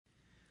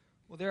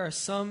Well, there are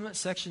some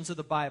sections of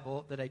the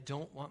Bible that I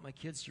don't want my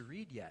kids to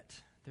read yet.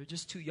 They're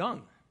just too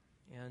young.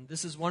 And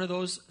this is one of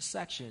those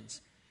sections.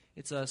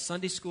 It's a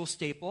Sunday school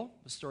staple,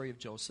 the story of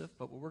Joseph.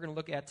 But what we're going to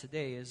look at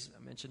today, as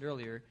I mentioned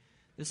earlier,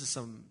 this is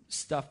some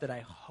stuff that I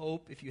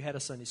hope, if you had a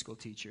Sunday school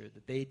teacher,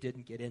 that they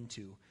didn't get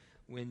into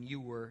when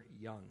you were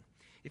young.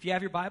 If you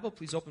have your Bible,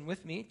 please open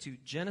with me to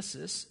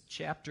Genesis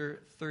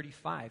chapter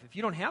 35. If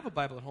you don't have a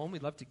Bible at home,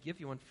 we'd love to give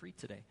you one free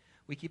today.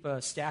 We keep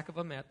a stack of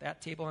them at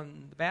that table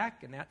on the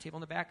back and that table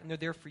on the back, and they're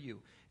there for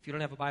you. If you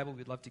don't have a Bible,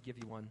 we'd love to give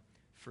you one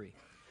free.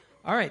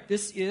 All right,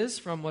 this is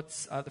from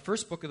what's the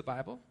first book of the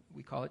Bible.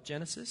 We call it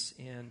Genesis,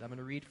 and I'm going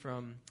to read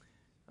from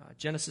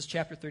Genesis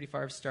chapter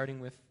 35, starting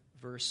with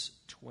verse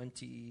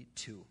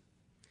 22.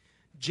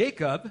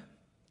 Jacob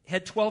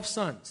had 12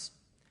 sons.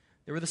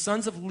 There were the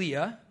sons of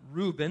Leah,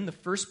 Reuben, the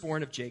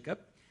firstborn of Jacob,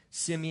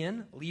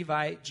 Simeon,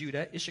 Levi,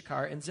 Judah,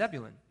 Issachar, and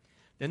Zebulun.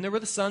 Then there were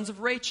the sons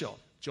of Rachel,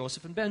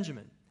 Joseph and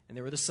Benjamin. And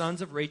there were the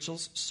sons of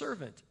Rachel's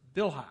servant,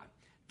 Bilhah,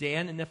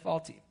 Dan and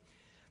Nephalti.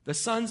 The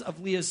sons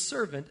of Leah's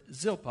servant,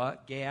 Zilpah,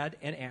 Gad,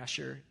 and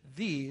Asher.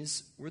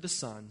 These were the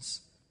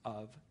sons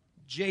of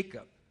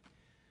Jacob.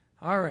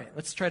 All right,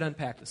 let's try to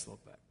unpack this a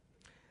little bit.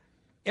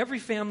 Every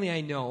family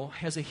I know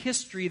has a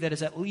history that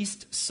is at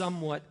least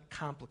somewhat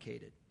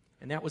complicated.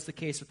 And that was the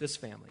case with this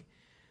family.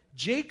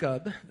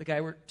 Jacob, the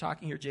guy we're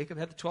talking here, Jacob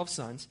had the 12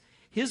 sons.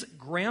 His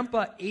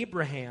grandpa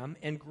Abraham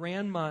and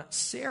grandma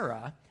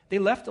Sarah, they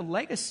left a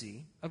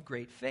legacy of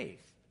great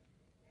faith.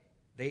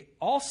 They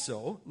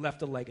also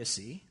left a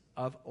legacy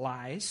of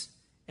lies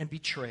and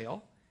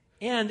betrayal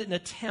and an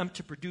attempt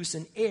to produce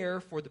an heir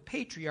for the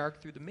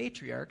patriarch through the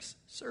matriarch's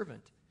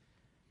servant.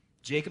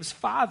 Jacob's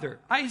father,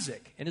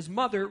 Isaac, and his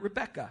mother,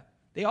 Rebekah,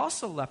 they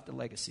also left a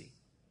legacy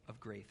of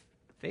great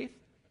faith.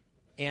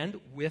 And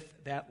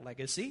with that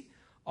legacy,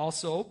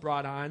 also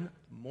brought on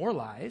more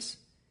lies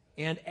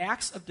and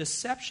acts of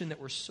deception that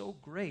were so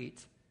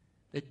great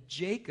that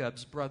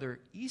Jacob's brother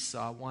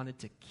Esau wanted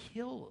to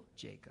kill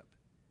Jacob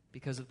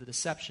because of the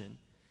deception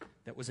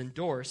that was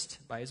endorsed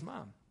by his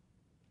mom.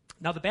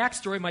 Now, the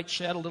backstory might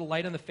shed a little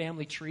light on the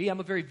family tree. I'm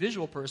a very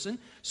visual person,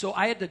 so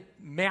I had to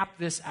map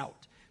this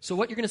out. So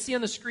what you're going to see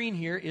on the screen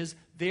here is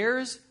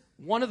there's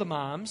one of the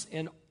moms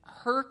and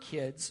her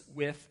kids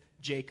with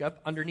Jacob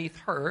underneath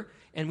her,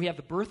 and we have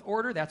the birth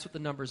order, that's what the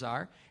numbers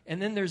are.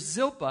 And then there's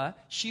Zilpah,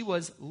 she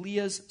was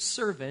Leah's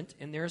servant,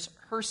 and there's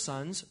her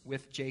sons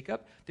with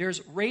Jacob.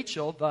 There's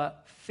Rachel, the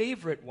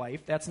favorite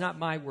wife, that's not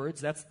my words,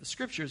 that's the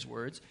scripture's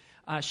words.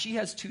 She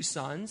has 2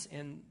 sons,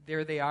 and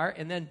there they are.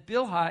 And then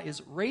Bilhah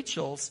is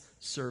Rachel's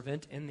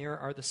servant, and there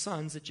are the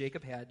sons that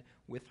Jacob had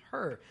with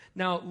her.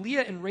 Now,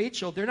 Leah and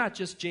Rachel, they're not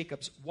just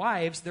Jacob's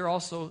wives, they're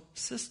also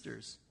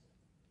sisters.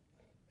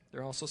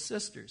 They're also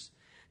sisters.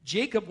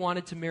 Jacob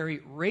wanted to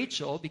marry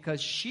Rachel because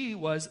she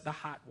was the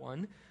hot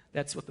one.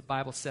 That's what the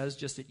Bible says,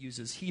 just it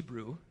uses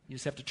Hebrew. You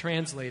just have to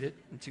translate it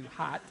into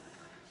hot.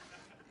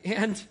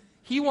 And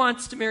he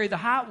wants to marry the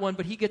hot one,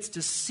 but he gets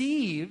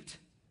deceived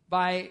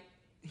by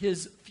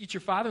his future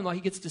father-in-law. He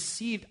gets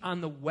deceived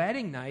on the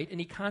wedding night, and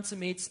he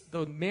consummates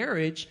the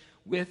marriage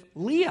with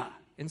Leah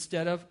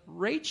instead of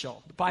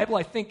Rachel. The Bible,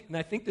 I think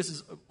this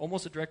is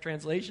almost a direct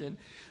translation,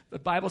 the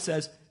Bible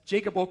says,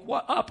 Jacob woke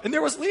up, and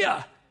there was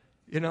Leah,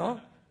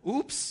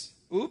 Oops.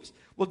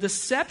 Well,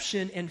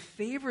 deception and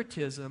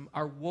favoritism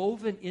are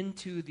woven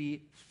into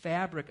the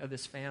fabric of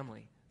this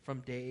family from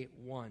day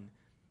one.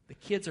 The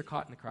kids are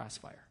caught in the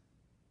crossfire,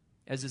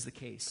 as is the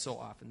case so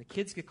often. The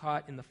kids get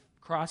caught in the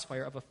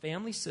crossfire of a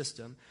family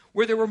system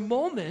where there were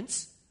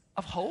moments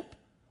of hope,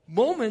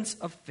 moments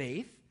of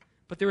faith,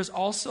 but there was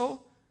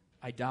also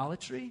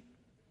idolatry,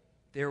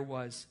 there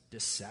was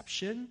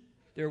deception,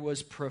 there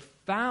was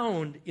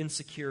profound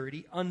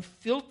insecurity,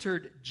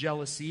 unfiltered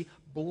jealousy,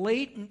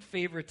 blatant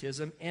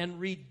favoritism, and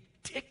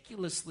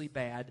ridiculously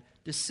bad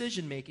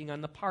decision-making on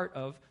the part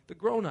of the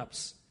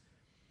grown-ups.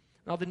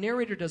 Now, the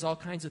narrator does all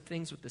kinds of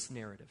things with this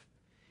narrative,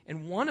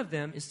 and one of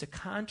them is to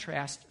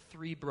contrast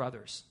 3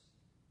 brothers.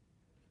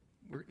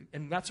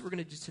 And that's what we're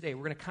going to do today.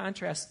 We're going to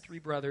contrast 3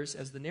 brothers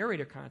as the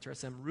narrator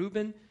contrasts them,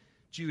 Reuben,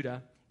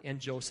 Judah, and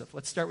Joseph.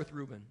 Let's start with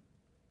Reuben.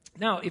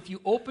 Now, if you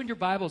opened your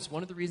Bibles,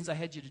 one of the reasons I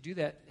had you do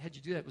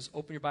that was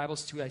open your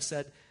Bibles to, I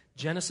said,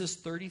 Genesis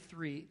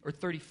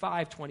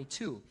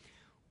 35:22.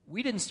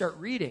 We didn't start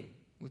reading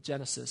with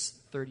Genesis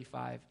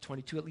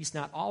 35:22, at least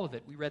not all of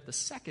it. We read the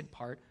second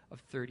part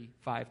of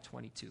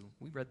 35:22.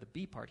 We read the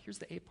B part. Here's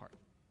the A part.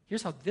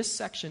 Here's how this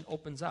section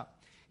opens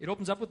up. It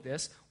opens up with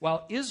this.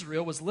 While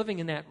Israel was living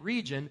in that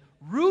region,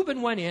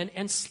 Reuben went in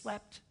and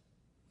slept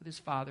with his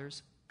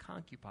father's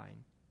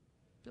concubine,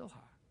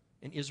 Bilhah.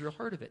 And Israel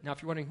heard of it. Now,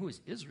 if you're wondering who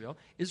is Israel,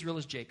 Israel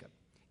is Jacob.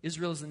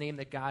 Israel is the name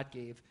that God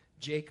gave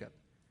Jacob.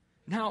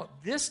 Now,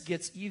 this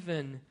gets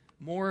even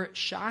more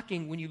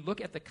shocking when you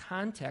look at the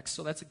context.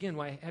 So that's, again,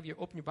 why I have you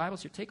open your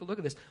Bibles here. Take a look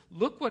at this.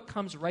 Look what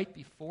comes right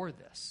before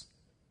this.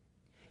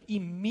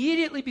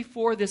 Immediately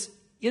before this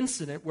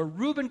incident where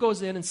Reuben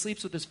goes in and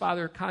sleeps with his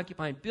father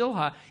concubine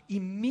Bilhah,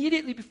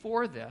 immediately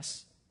before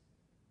this,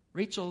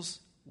 Rachel's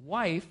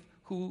wife,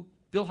 who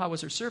Bilhah was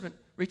her servant,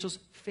 Rachel's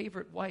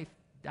favorite wife,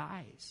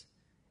 dies.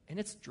 And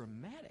it's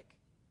dramatic.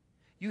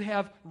 You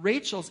have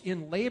Rachel's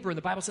in labor, and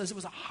the Bible says it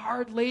was a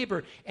hard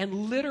labor.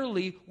 And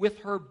literally, with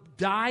her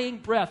dying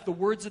breath, the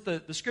words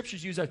that the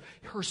scriptures use are,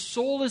 her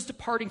soul is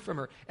departing from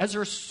her. As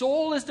her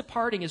soul is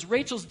departing, as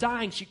Rachel's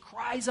dying, she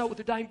cries out with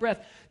her dying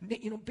breath,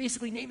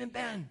 basically, Naaman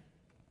Ben,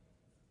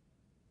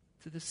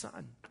 to the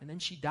son. And then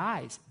she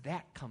dies.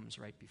 That comes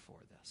right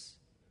before this.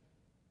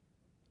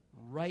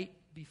 Right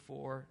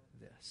before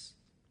this.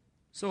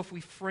 So if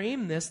we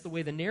frame this the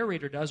way the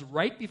narrator does,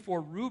 right before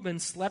Reuben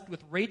slept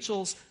with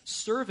Rachel's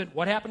servant,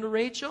 what happened to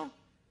Rachel?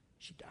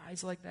 She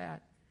dies like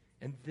that.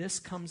 And this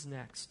comes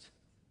next.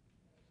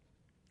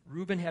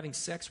 Reuben having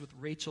sex with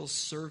Rachel's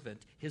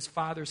servant, his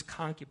father's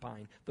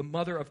concubine, the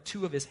mother of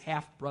two of his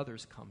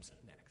half-brothers, comes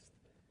next.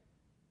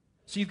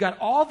 So you've got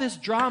all this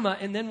drama,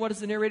 and then what does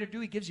the narrator do?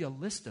 He gives you a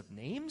list of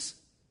names?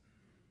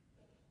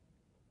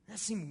 That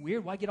seems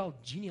weird. Why get all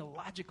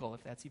genealogical,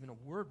 if that's even a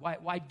word?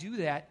 Why do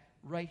that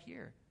right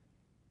here?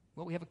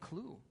 Well, we have a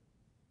clue.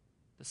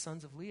 The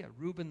sons of Leah.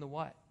 Reuben the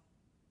what?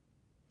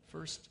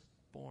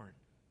 Firstborn.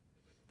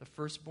 The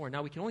firstborn.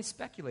 Now, we can only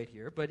speculate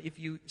here, but if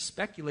you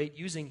speculate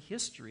using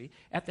history,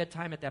 at that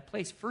time, at that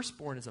place,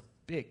 firstborn is a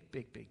big,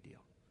 big, big deal.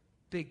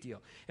 Big deal.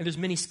 And there's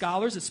many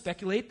scholars that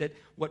speculate that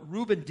what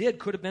Reuben did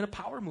could have been a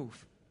power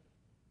move.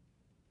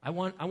 I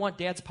want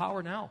dad's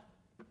power now.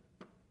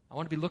 I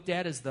want to be looked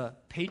at as the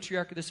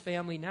patriarch of this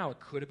family now.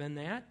 It could have been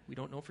that. We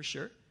don't know for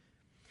sure.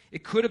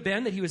 It could have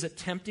been that he was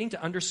attempting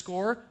to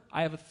underscore,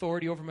 I have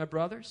authority over my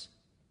brothers.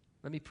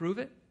 Let me prove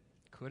it.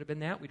 Could have been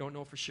that. We don't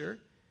know for sure.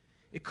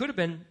 It could have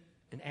been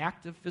an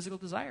act of physical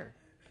desire.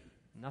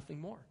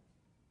 Nothing more.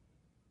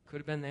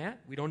 Could have been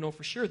that. We don't know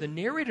for sure. The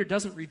narrator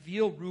doesn't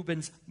reveal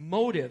Reuben's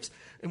motives.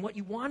 And what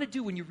you want to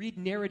do when you read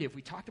narrative,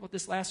 we talked about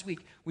this last week,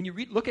 when you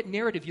look at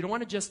narrative, you don't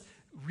want to just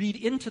read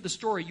into the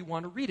story, you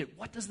want to read it.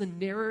 What does the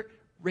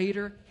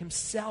narrator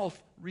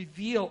himself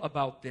reveal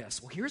about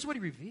this? Well, here's what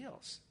he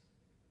reveals.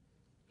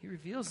 He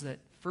reveals that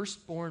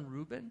firstborn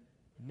Reuben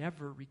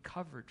never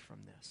recovered from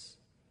this.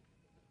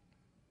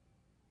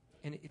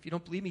 And if you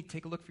don't believe me,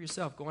 take a look for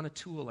yourself. Go on a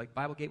tool like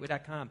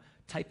BibleGateway.com,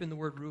 type in the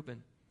word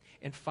Reuben,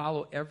 and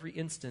follow every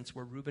instance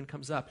where Reuben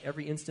comes up,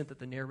 every instant that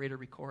the narrator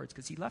records,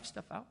 because he left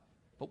stuff out.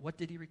 But what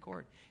did he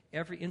record?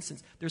 Every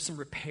instance. There's some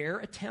repair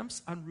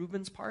attempts on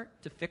Reuben's part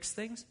to fix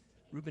things.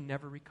 Reuben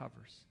never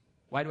recovers.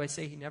 Why do I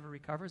say he never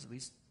recovers, at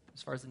least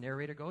as far as the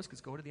narrator goes?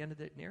 Because go to the end of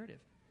the narrative.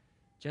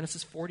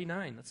 Genesis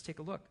 49, let's take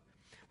a look.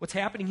 What's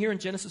happening here in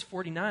Genesis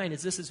 49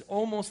 is this is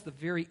almost the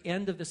very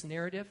end of this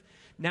narrative.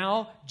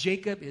 Now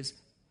Jacob is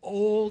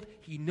old.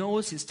 He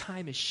knows his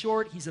time is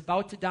short. He's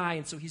about to die,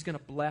 and so he's going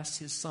to bless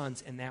his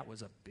sons, and that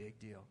was a big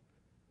deal.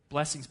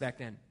 Blessings back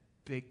then,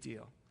 big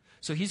deal.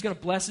 So he's going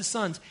to bless his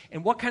sons.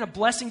 And what kind of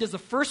blessing does the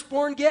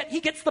firstborn get?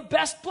 He gets the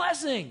best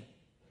blessing.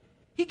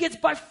 He gets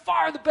by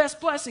far the best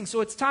blessing.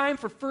 So it's time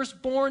for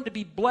firstborn to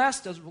be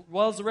blessed as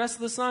well as the rest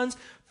of the sons.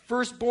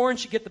 Firstborn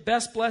should get the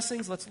best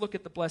blessings. Let's look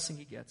at the blessing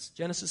he gets.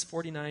 Genesis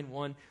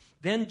 49:1.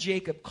 Then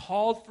Jacob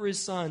called for his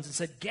sons and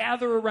said,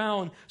 gather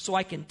around so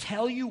I can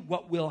tell you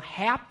what will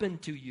happen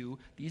to you.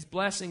 These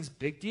blessings,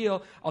 big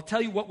deal. I'll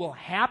tell you what will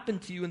happen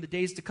to you in the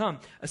days to come.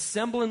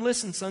 Assemble and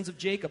listen, sons of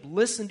Jacob.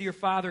 Listen to your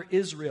father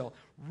Israel.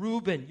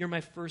 Reuben, you're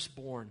my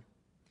firstborn.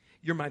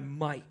 You're my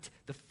might,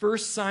 the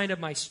first sign of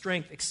my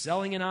strength,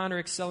 excelling in honor,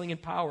 excelling in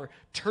power,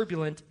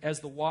 turbulent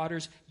as the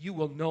waters. You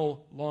will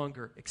no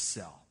longer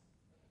excel.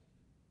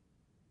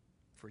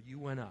 For you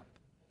went up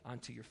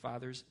onto your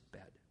father's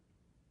bed,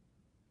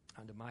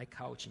 onto my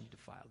couch, and you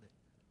defiled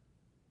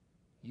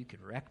it. You can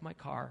wreck my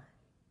car.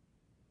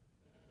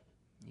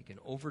 You can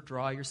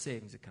overdraw your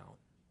savings account.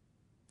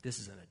 This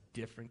is in a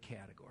different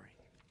category.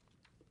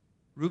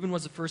 Reuben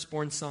was the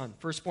firstborn son.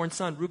 Firstborn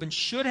son, Reuben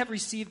should have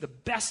received the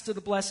best of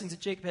the blessings that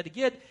Jacob had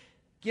to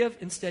give.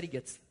 Instead, he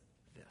gets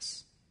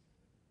this,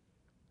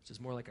 which is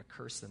more like a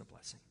curse than a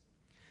blessing.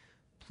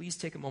 Please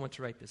take a moment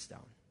to write this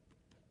down,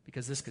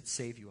 because this could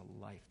save you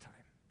a lifetime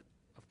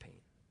of pain.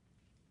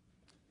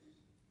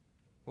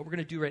 What we're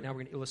going to do right now,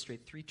 we're going to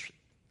illustrate three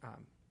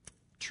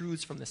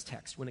truths from this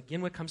text. When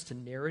it comes to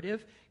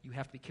narrative, you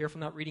have to be careful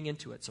not reading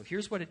into it. So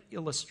here's what it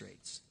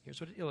illustrates.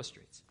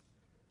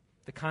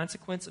 The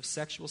consequence of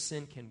sexual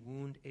sin can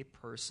wound a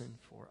person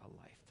for a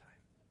lifetime.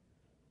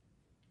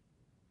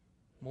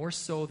 More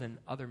so than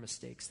other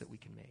mistakes that we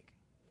can make.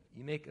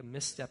 You make a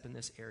misstep in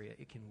this area,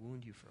 it can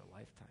wound you for a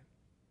lifetime.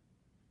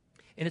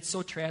 And it's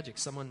so tragic.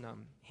 Someone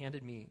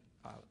handed me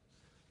a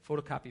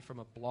photocopy from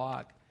a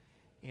blog,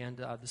 and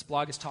this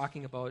blog is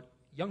talking about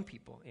young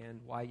people and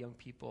why young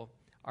people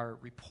are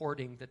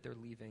reporting that they're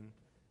leaving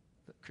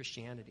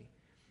Christianity.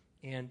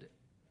 And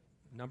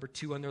number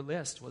 2 on their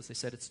list was they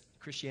said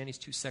Christianity is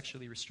too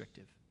sexually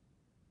restrictive.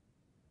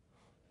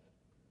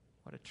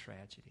 What a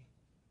tragedy.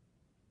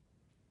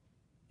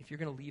 If you're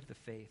going to leave the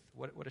faith,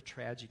 what a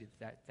tragedy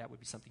that would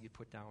be something you'd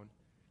put down.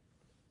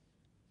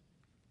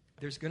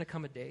 There's going to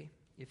come a day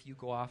if you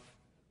go off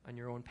on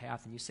your own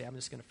path and you say, I'm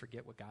just going to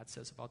forget what God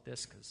says about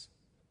this, because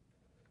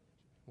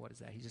what is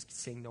that? He's just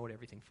saying no to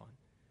everything fun.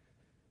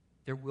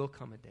 There will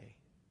come a day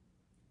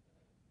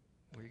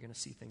where you're going to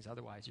see things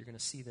otherwise. You're going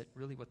to see that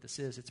really what this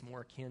is, it's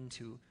more akin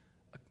to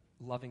a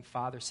loving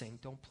father saying,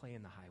 don't play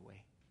in the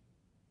highway.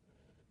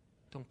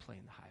 Don't play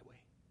in the highway.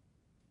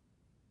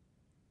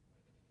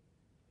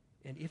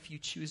 And if you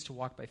choose to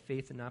walk by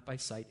faith and not by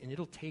sight, and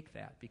it'll take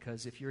that,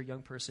 because if you're a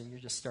young person, you're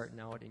just starting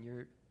out and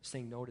you're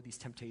saying no to these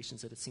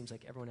temptations that it seems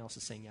like everyone else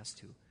is saying yes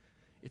to,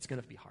 it's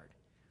going to be hard.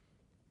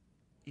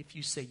 If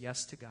you say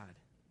yes to God,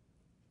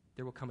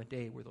 there will come a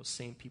day where those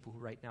same people who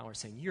right now are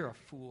saying, you're a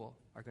fool,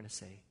 are going to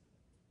say,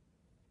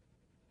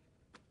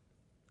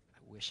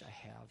 I wish I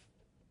have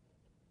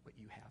what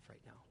you have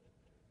right now.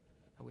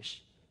 I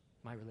wish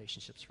my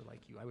relationships were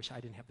like you. I wish I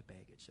didn't have the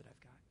baggage that I've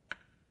got.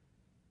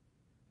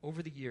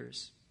 Over the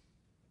years,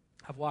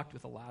 I've walked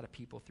with a lot of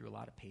people through a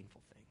lot of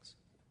painful things.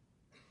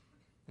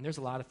 And there's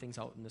a lot of things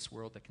out in this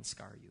world that can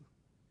scar you.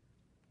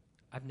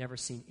 I've never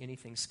seen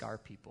anything scar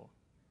people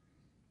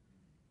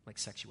like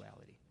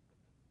sexuality.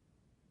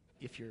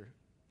 If you're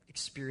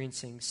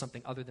experiencing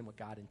something other than what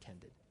God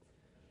intended.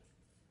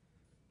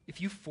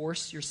 If you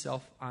force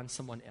yourself on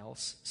someone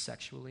else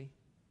sexually,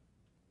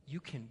 you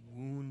can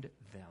wound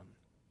them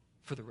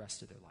for the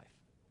rest of their life.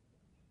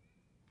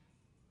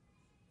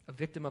 A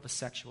victim of a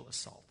sexual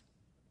assault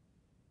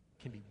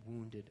can be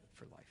wounded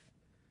for life.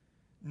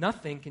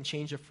 Nothing can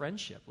change a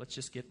friendship. Let's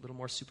just get a little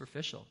more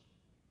superficial.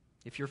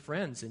 If you're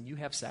friends and you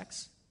have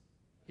sex,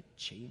 it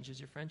changes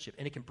your friendship.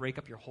 And it can break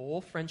up your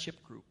whole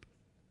friendship group.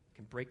 It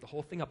can break the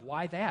whole thing up.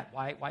 Why that?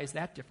 Why is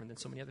that different than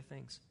so many other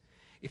things?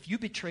 If you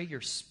betray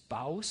your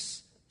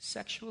spouse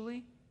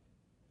sexually,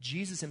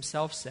 Jesus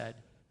himself said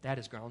that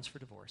is grounds for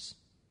divorce.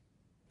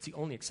 It's the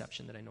only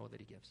exception that I know that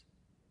he gives.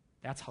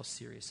 That's how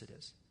serious it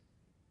is.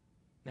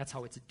 That's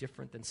how it's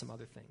different than some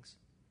other things.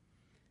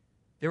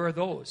 There are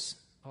those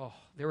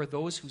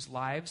whose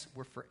lives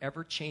were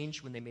forever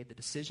changed when they made the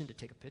decision to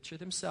take a picture of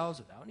themselves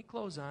without any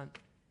clothes on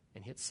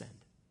and hit send.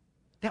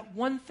 That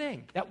one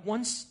thing, that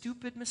one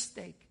stupid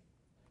mistake,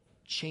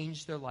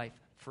 changed their life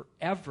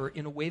forever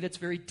in a way that's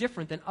very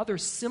different than other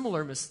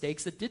similar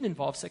mistakes that didn't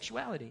involve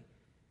sexuality.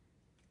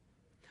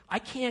 I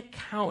can't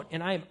count,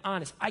 and I am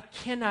honest, I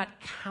cannot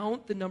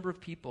count the number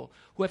of people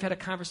who I've had a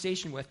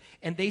conversation with,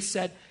 and they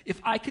said, if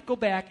I could go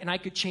back and I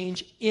could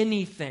change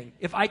anything,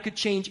 if I could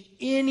change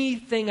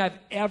anything I've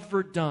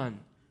ever done,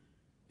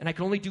 and I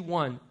could only do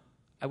one,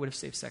 I would have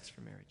saved sex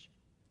for marriage.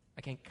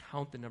 I can't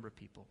count the number of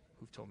people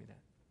who've told me that.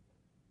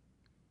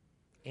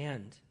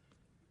 And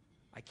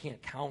I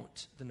can't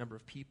count the number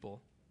of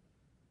people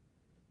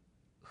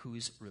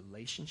whose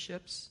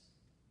relationships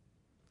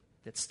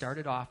that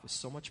started off with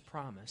so much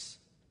promise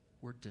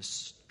were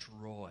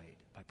destroyed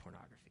by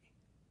pornography.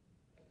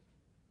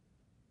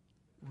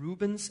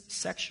 Reuben's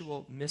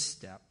sexual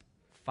misstep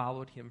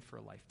followed him for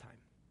a lifetime.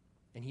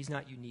 And he's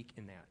not unique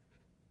in that.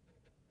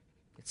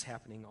 It's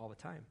happening all the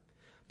time.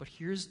 But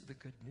here's the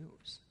good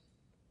news.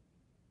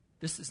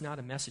 This is not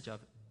a message of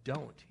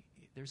don't.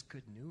 There's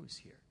good news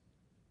here.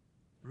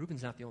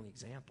 Reuben's not the only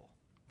example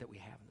that we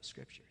have in the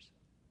scriptures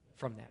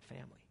from that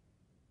family.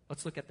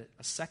 Let's look at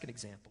a second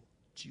example,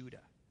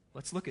 Judah.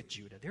 Let's look at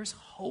Judah. There's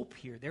hope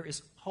here. There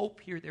is hope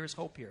here. There is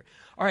hope here.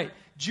 All right,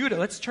 Judah,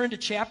 let's turn to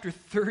chapter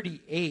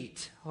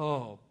 38.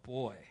 Oh,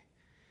 boy.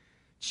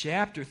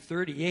 Chapter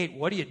 38.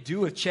 What do you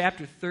do with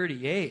chapter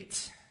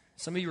 38?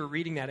 Some of you are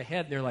reading that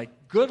ahead, and they're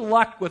like, good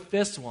luck with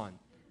this one.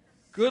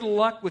 Good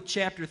luck with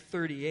chapter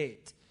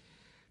 38.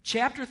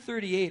 Chapter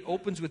 38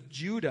 opens with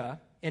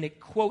Judah, and it,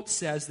 quote,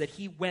 says that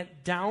he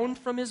went down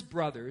from his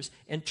brothers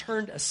and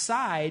turned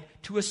aside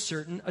to a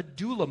certain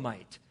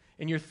Adullamite.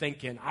 And you're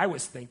thinking, I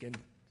was thinking,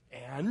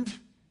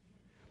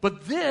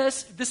 but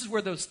this is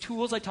where those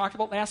tools I talked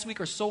about last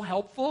week are so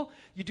helpful.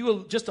 You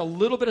do just a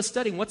little bit of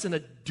studying. What's an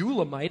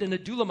Adullamite? An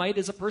Adullamite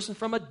is a person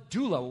from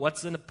Adullam.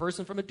 What's a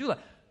person from Adullam?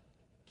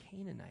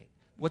 Canaanite.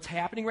 What's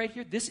happening right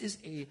here? This is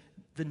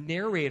the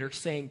narrator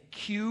saying,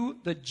 cue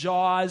the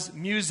Jaws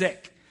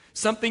music.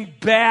 Something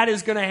bad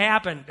is going to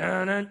happen.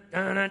 Dun, dun,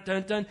 dun,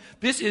 dun, dun.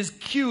 This is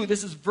cue.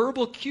 This is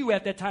verbal cue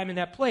at that time in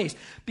that place.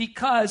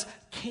 Because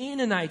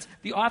Canaanites,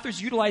 the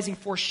author's utilizing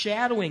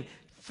foreshadowing.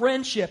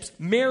 Friendships,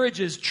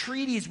 marriages,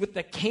 treaties with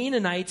the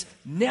Canaanites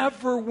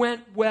never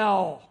went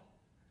well.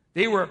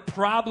 They were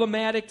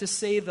problematic, to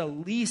say the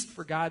least,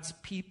 for God's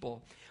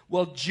people.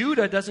 Well,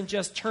 Judah doesn't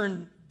just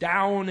turn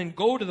down and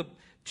go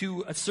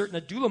to a certain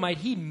Adullamite.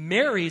 He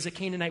marries a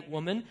Canaanite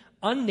woman,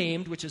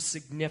 unnamed, which is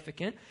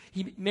significant.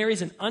 He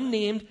marries an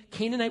unnamed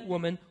Canaanite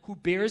woman who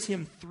bears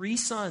him 3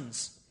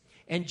 sons.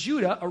 And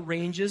Judah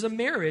arranges a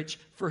marriage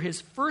for his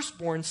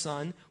firstborn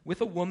son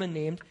with a woman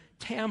named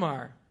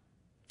Tamar.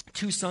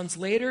 2 sons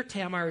later,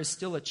 Tamar is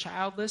still a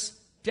childless,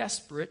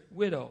 desperate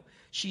widow.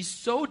 She's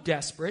so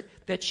desperate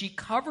that she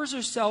covers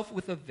herself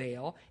with a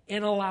veil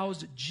and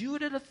allows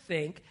Judah to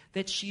think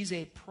that she's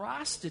a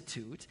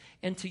prostitute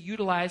and to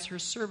utilize her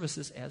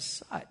services as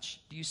such.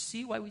 Do you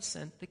see why we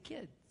sent the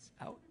kids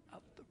out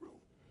of the room?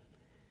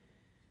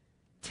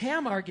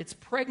 Tamar gets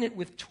pregnant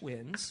with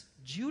twins.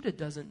 Judah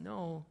doesn't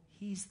know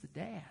he's the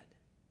dad.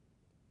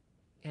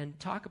 And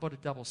talk about a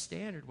double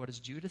standard. What does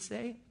Judah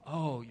say?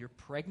 Oh, you're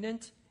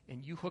pregnant?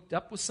 and you hooked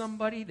up with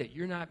somebody that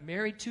you're not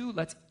married to,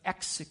 let's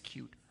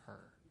execute her.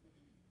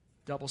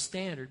 Double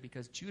standard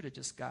because Judah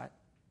just got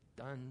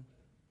done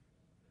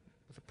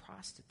with a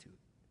prostitute.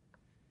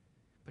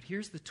 But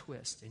here's the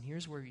twist, and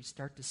here's where you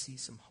start to see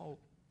some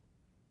hope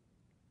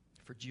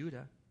for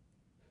Judah.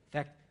 In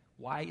fact,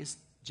 why is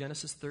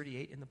Genesis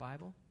 38 in the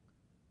Bible?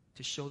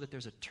 To show that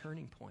there's a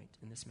turning point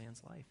in this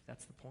man's life.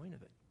 That's the point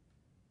of it.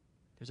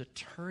 There's a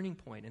turning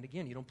point. And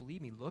again, you don't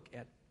believe me, look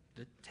at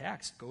the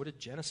text. Go to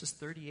Genesis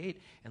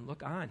 38 and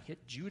look on.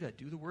 Hit Judah.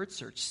 Do the word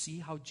search. See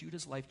how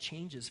Judah's life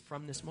changes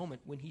from this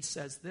moment when he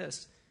says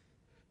this,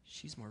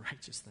 she's more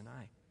righteous than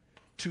I.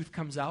 Truth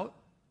comes out.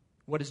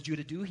 What does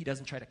Judah do? He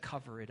doesn't try to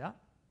cover it up.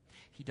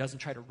 He doesn't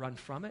try to run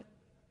from it.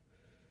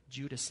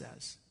 Judah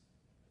says,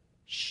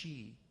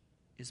 she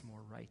is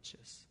more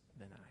righteous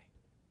than I.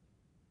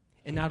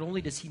 And not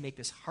only does he make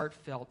this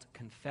heartfelt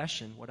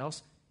confession, what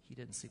else? He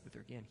didn't sleep with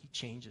her again. He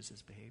changes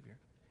his behavior.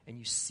 And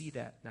you see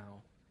that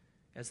now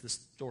as the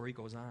story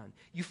goes on.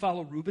 You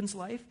follow Reuben's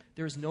life,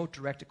 there's no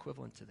direct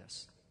equivalent to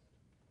this.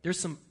 There's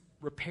some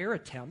repair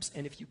attempts,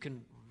 and if you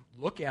can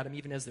look at them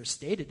even as they're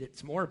stated,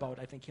 it's more about,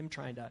 I think, him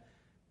trying to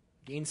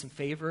gain some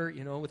favor,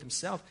 with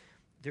himself.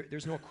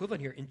 There's no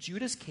equivalent here. In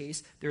Judah's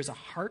case, there's a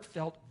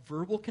heartfelt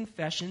verbal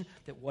confession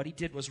that what he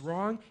did was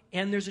wrong,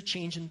 and there's a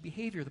change in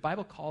behavior. The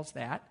Bible calls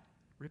that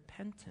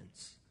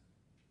repentance.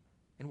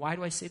 And why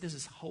do I say this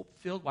is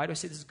hope-filled? Why do I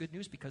say this is good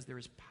news? Because there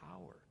is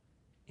power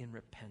in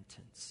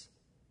repentance.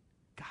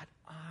 God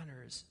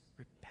honors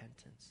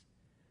repentance.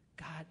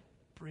 God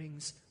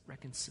brings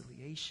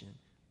reconciliation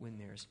when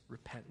there's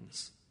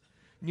repentance.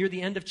 Near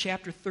the end of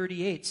chapter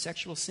 38,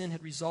 sexual sin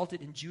had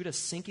resulted in Judah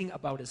sinking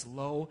about as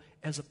low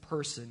as a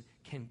person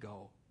can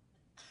go.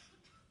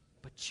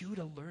 But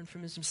Judah learned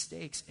from his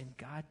mistakes, and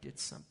God did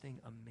something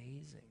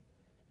amazing.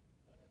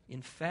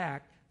 In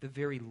fact, the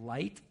very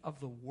light of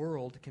the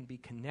world can be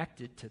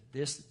connected to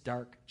this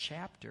dark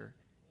chapter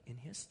in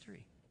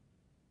history.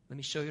 Let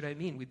me show you what I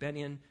mean. We've been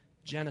in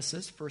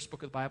Genesis, first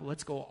book of the Bible.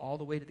 Let's go all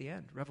the way to the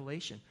end,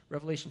 Revelation.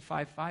 Revelation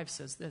 5:5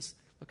 says this.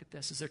 Look at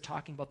this as they're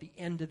talking about the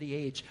end of the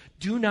age.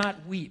 Do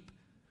not weep.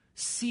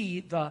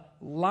 See the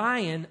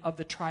Lion of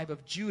the tribe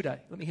of Judah.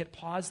 Let me hit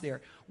pause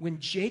there.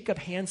 When Jacob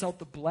hands out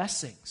the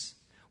blessings,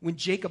 when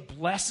Jacob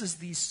blesses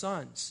these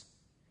sons,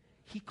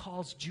 he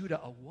calls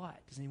Judah a what?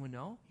 Does anyone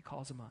know? He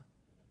calls him a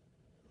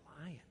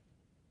lion.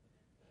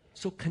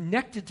 So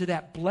connected to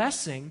that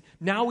blessing,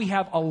 now we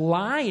have a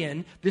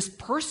lion. This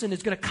person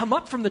is going to come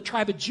up from the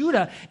tribe of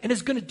Judah and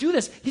is going to do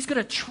this. He's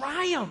going to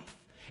triumph.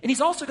 And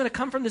he's also going to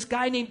come from this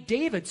guy named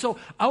David. So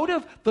out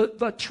of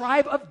the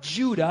tribe of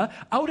Judah,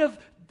 out of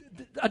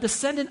a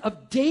descendant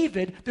of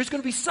David, there's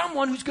going to be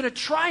someone who's going to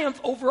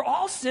triumph over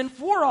all sin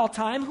for all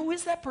time. Who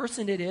is that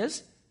person? It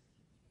is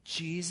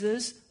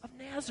Jesus of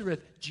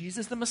Nazareth,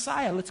 Jesus the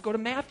Messiah. Let's go to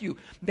Matthew.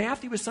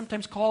 Matthew is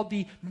sometimes called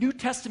the New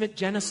Testament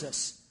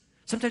Genesis.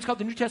 Sometimes called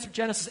the New Testament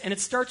Genesis, and it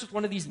starts with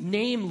one of these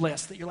name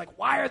lists that you're like,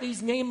 why are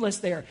these name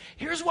lists there?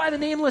 Here's why the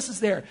name list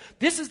is there.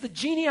 This is the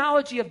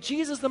genealogy of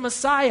Jesus the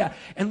Messiah,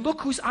 and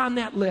look who's on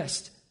that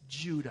list.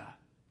 Judah.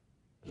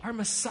 Our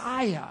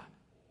Messiah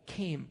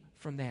came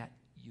from that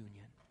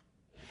union.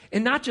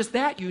 And not just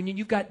that union,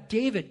 you've got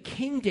David,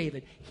 King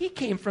David. He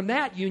came from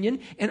that union,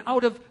 and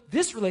out of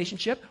this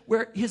relationship,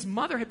 where his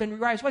mother had been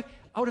Uriah's wife,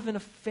 out of an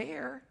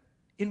affair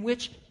in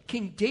which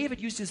King David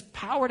used his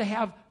power to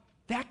have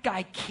that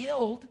guy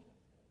killed,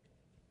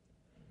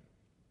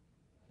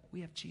 we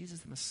have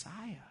Jesus the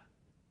Messiah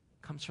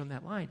comes from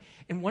that line.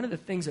 And one of the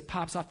things that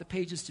pops off the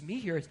pages to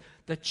me here is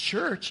the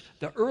church,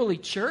 the early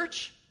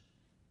church,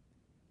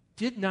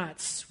 did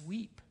not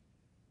sweep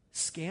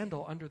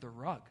scandal under the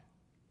rug.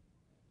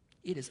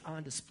 It is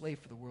on display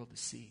for the world to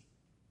see.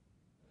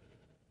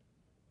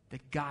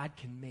 That God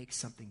can make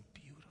something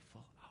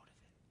beautiful out of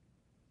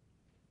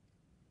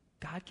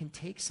it. God can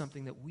take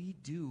something that we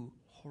do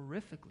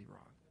horrifically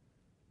wrong.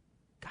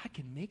 God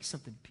can make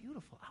something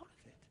beautiful out of it.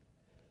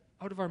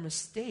 Out of our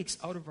mistakes,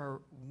 out of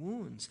our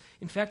wounds.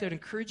 In fact, I'd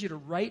encourage you to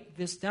write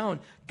this down.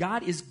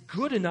 God is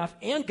good enough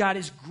and God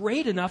is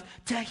great enough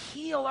to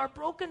heal our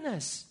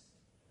brokenness.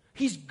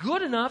 He's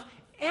good enough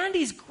and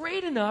He's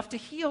great enough to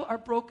heal our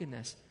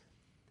brokenness.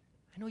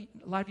 I know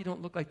a lot of you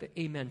don't look like the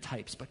amen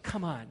types, but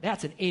come on,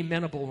 that's an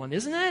amenable one,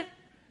 isn't it?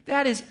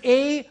 That is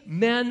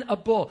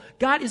amenable.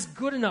 God is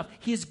good enough.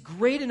 He is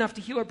great enough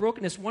to heal our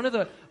brokenness.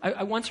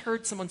 I once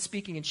heard someone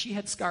speaking, and she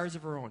had scars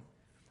of her own.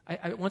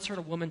 I once heard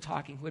a woman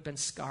talking who had been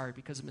scarred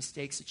because of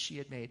mistakes that she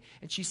had made.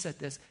 And she said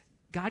this,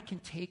 God can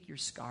take your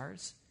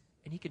scars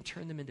and He can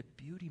turn them into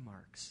beauty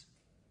marks.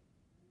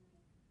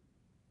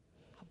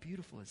 How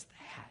beautiful is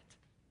that?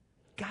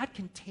 God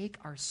can take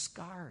our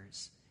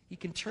scars. He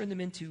can turn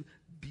them into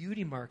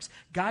beauty marks.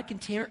 God can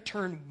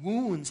turn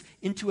wounds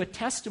into a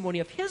testimony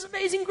of His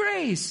amazing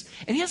grace.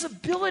 And He has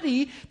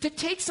ability to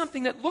take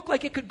something that looked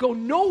like it could go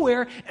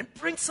nowhere and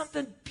bring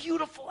something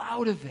beautiful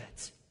out of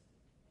it.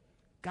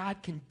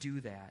 God can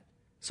do that.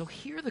 So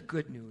hear the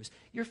good news.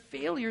 Your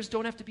failures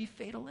don't have to be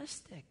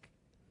fatalistic.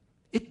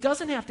 It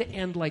doesn't have to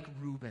end like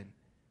Reuben.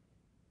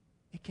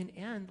 It can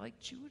end like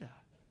Judah.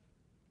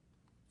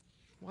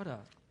 What a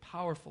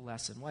powerful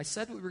lesson. Well, I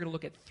said we were going to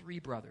look at three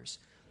brothers.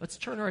 Let's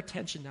turn our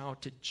attention now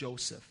to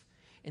Joseph.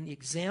 And the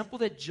example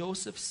that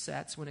Joseph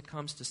sets when it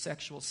comes to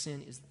sexual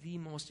sin is the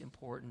most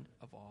important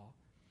of all.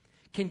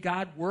 Can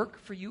God work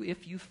for you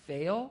if you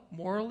fail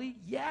morally?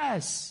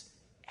 Yes.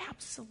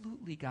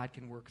 Absolutely, God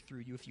can work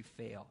through you if you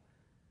fail.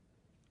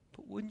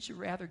 But wouldn't you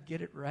rather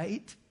get it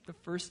right the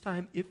first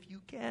time if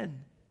you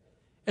can?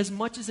 As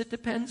much as it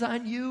depends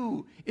on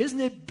you.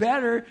 Isn't it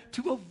better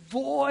to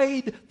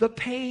avoid the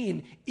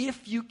pain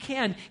if you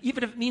can,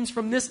 even if it means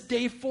from this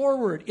day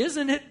forward?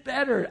 Isn't it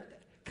better?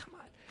 Come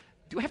on.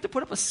 Do I have to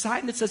put up a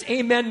sign that says,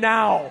 amen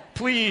now,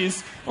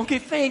 please? Okay,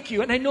 thank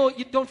you. And I know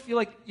you don't feel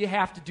like you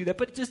have to do that,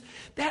 but just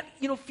that,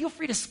 feel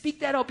free to speak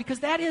that out, because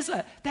that is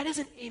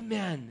an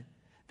amen.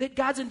 That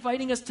God's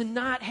inviting us to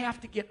not have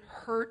to get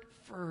hurt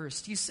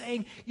first. He's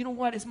saying, you know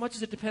what, as much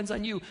as it depends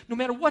on you, no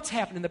matter what's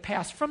happened in the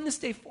past, from this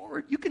day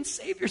forward, you can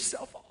save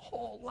yourself a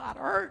whole lot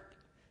of hurt.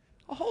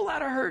 A whole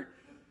lot of hurt.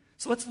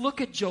 So let's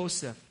look at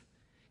Joseph.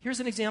 Here's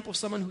an example of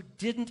someone who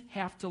didn't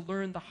have to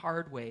learn the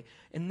hard way.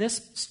 And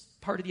this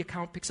part of the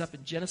account picks up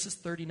in Genesis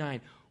 39.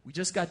 We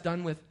just got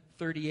done with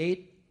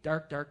 38,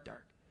 dark, dark,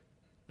 dark.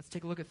 Let's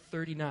take a look at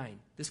 39.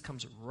 This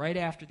comes right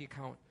after the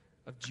account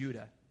of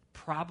Judah.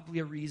 Probably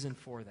a reason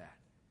for that.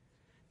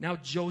 Now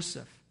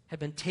Joseph had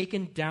been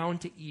taken down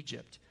to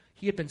Egypt.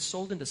 He had been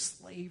sold into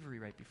slavery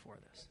right before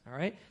this, all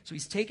right? So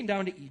he's taken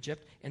down to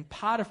Egypt, and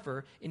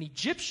Potiphar, an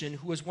Egyptian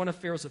who was one of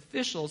Pharaoh's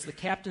officials, the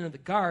captain of the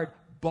guard,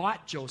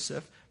 bought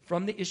Joseph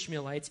from the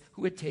Ishmaelites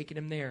who had taken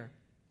him there.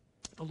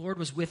 The Lord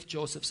was with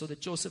Joseph so that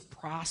Joseph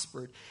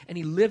prospered, and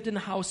he lived in the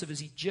house of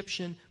his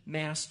Egyptian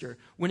master.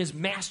 When his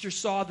master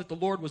saw that the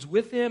Lord was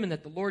with him and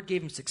that the Lord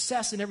gave him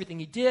success in everything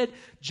he did,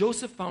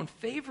 Joseph found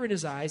favor in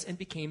his eyes and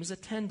became his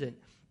attendant.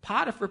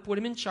 Potiphar put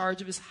him in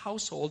charge of his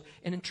household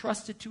and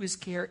entrusted to his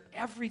care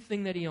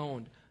everything that he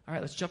owned. All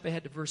right, let's jump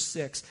ahead to verse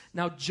 6.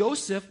 Now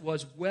Joseph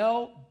was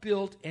well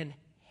built and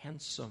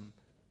handsome.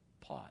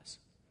 Pause.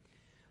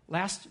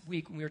 Last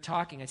week when we were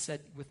talking, I said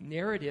with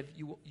narrative,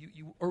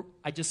 or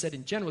I just said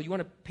in general, you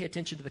want to pay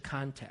attention to the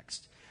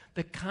context.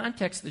 The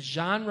context, the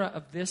genre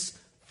of this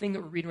thing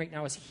that we're reading right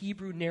now is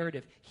Hebrew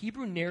narrative.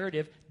 Hebrew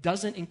narrative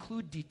doesn't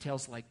include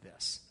details like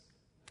this.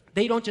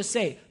 They don't just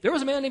say, there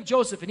was a man named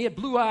Joseph, and he had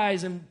blue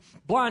eyes and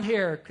blonde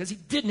hair, because he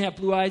didn't have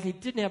blue eyes, and he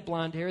didn't have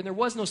blonde hair, and there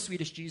was no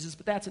Swedish Jesus,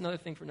 but that's another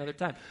thing for another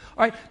time.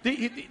 All right,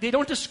 they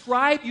don't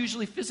describe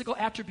usually physical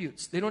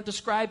attributes. They don't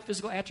describe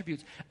physical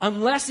attributes,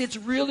 unless it's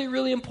really,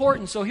 really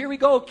important. So here we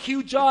go,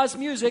 cue Jaws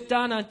music,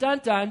 dun, dun,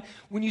 dun, dun.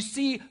 When you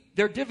see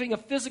they're giving a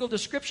physical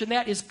description,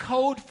 that is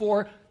code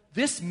for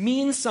this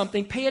means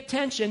something. Pay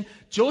attention.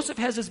 Joseph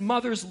has his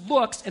mother's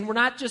looks, and we're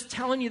not just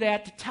telling you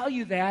that to tell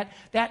you that.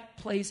 That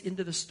plays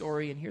into the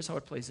story, and here's how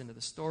it plays into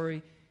the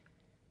story.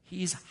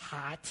 He's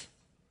hot.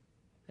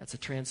 That's a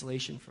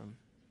translation from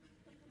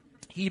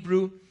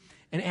Hebrew.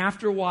 And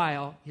after a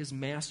while, his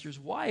master's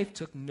wife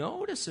took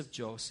notice of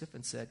Joseph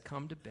and said,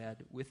 come to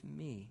bed with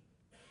me.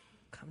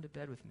 Come to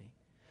bed with me.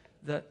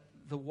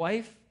 The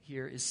wife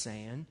here is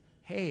saying,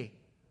 hey,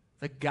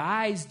 the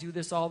guys do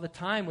this all the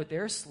time with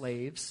their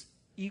slaves.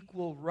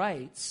 Equal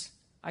rights.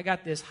 I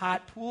got this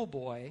hot pool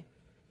boy,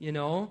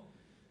 All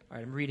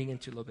right, I'm reading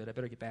into a little bit. I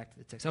better get back to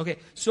the text. Okay,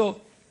 so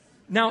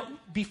now,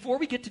 before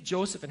we get to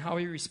Joseph and how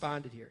he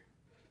responded here,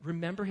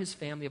 remember his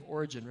family of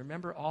origin.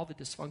 Remember all the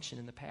dysfunction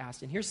in the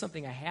past. And here's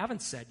something I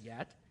haven't said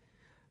yet.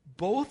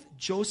 Both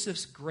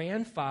Joseph's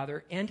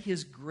grandfather and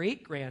his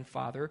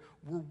great-grandfather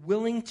were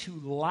willing to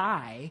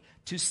lie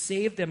to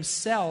save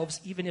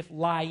themselves, even if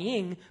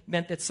lying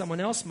meant that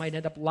someone else might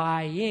end up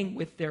lying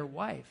with their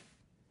wife.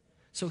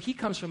 So he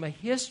comes from a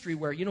history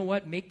where,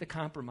 make the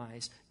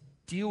compromise,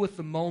 deal with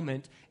the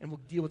moment, and we'll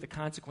deal with the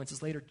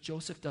consequences later.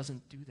 Joseph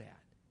doesn't do that.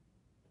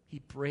 He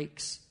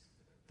breaks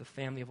the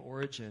family of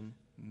origin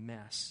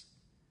mess.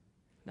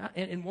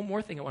 And one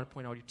more thing I want to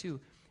point out here, too.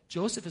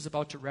 Joseph is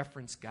about to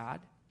reference God.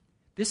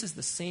 This is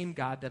the same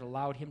God that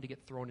allowed him to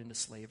get thrown into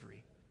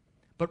slavery.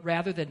 But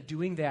rather than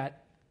doing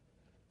that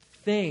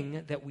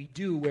thing that we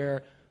do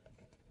where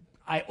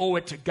I owe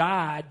it to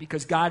God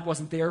because God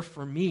wasn't there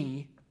for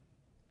me,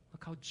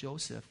 look how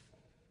Joseph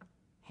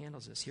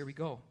handles this. Here we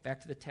go.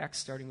 Back to the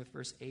text, starting with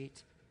verse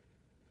 8.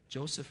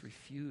 Joseph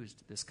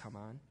refused this come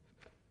on.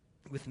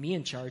 With me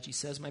in charge, he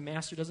says, my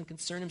master doesn't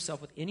concern himself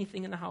with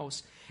anything in the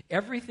house.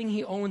 Everything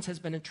he owns has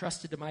been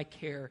entrusted to my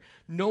care.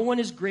 No one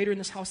is greater in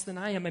this house than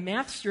I am. My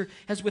master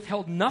has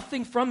withheld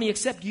nothing from me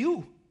except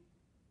you.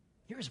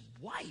 You're his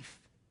wife.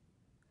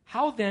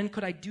 How then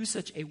could I do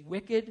such a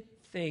wicked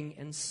thing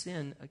and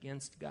sin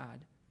against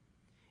God?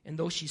 And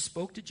though she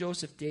spoke to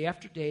Joseph day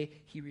after day,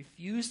 he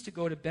refused to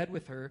go to bed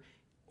with her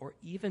or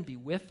even be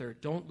with her.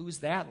 Don't lose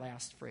that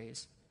last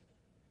phrase.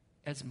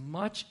 As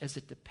much as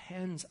it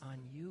depends on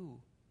you,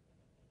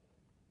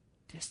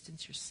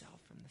 distance yourself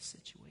from the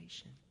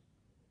situation.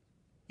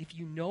 If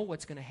you know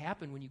what's going to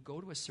happen when you go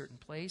to a certain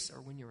place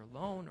or when you're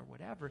alone or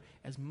whatever,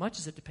 as much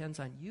as it depends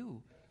on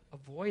you,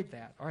 avoid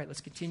that. All right,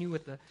 let's continue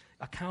with the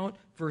account.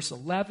 Verse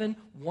 11,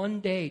 one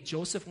day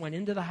Joseph went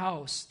into the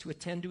house to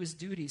attend to his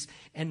duties,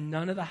 and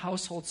none of the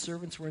household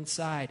servants were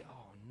inside.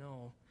 Oh,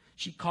 no.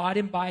 She caught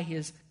him by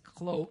his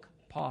cloak.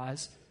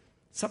 Pause.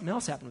 Something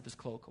else happened with his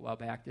cloak a while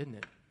back, didn't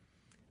it?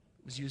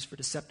 It was used for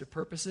deceptive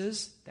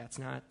purposes. That's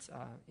not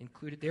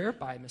included there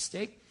by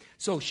mistake.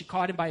 So she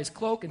caught him by his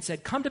cloak and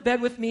said, "Come to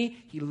bed with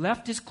me." He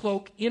left his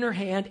cloak in her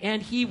hand,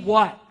 and he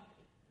what?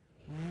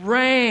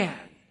 Ran.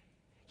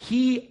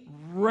 He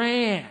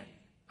ran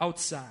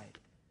outside.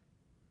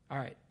 All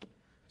right.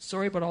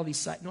 Sorry about all these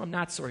side... No, I'm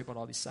not sorry about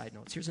all these side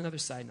notes. Here's another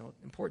side note,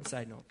 important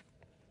side note.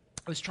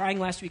 I was trying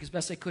last week as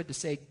best I could to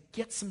say,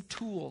 get some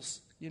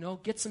tools,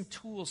 get some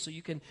tools so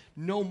you can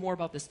know more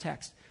about this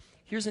text.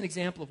 Here's an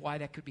example of why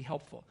that could be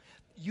helpful.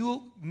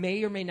 You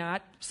may or may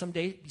not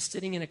someday be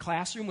sitting in a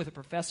classroom with a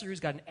professor who's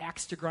got an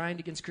axe to grind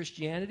against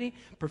Christianity.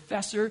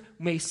 Professor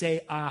may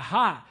say,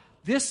 aha,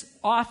 this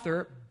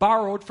author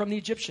borrowed from the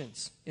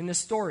Egyptians in this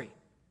story.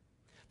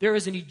 There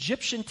is an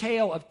Egyptian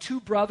tale of two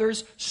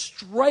brothers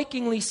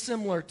strikingly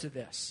similar to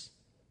this.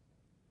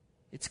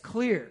 It's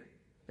clear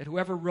that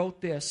whoever wrote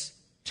this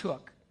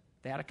took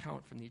that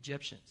account from the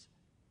Egyptians.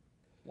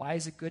 Why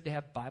is it good to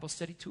have Bible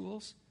study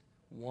tools?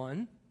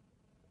 One,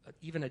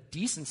 even a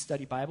decent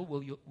study Bible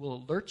will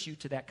alert you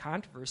to that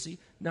controversy.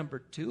 Number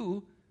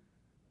two,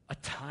 a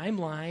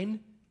timeline,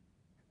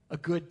 a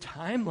good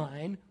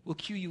timeline will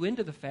cue you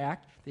into the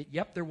fact that,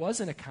 yep, there was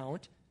an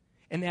account,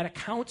 and that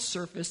account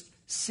surfaced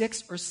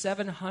 600 or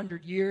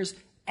 700 years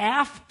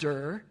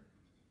after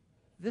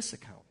this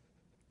account.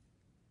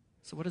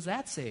 So what does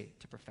that say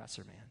to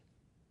Professor Mann?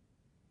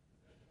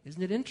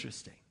 Isn't it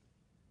interesting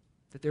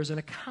that there's an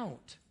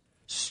account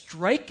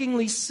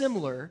strikingly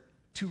similar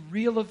to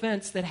real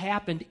events that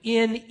happened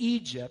in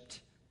Egypt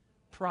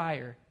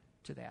prior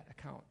to that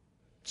account?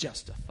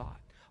 Just a thought.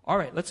 All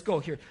right, let's go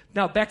here.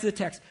 Now, back to the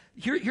text.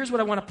 Here's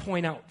what I want to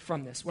point out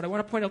from this. What I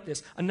want to point out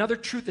this. Another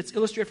truth that's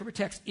illustrated from the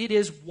text. It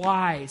is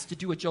wise to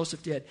do what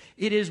Joseph did.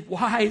 It is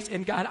wise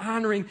and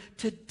God-honoring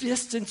to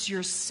distance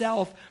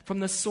yourself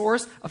from the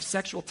source of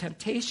sexual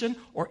temptation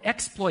or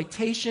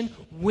exploitation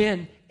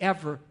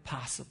whenever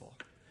possible.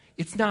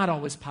 It's not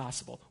always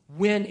possible.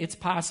 When it's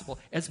possible,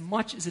 as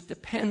much as it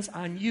depends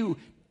on you,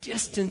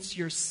 distance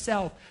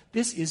yourself.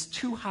 This is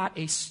too hot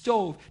a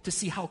stove to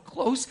see how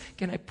close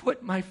can I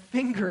put my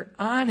finger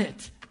on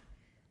it.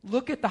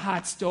 Look at the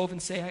hot stove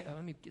and say,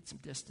 let me get some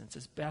distance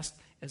as best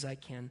as I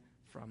can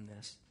from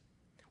this.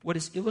 What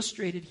is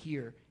illustrated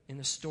here in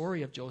the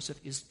story of Joseph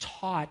is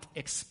taught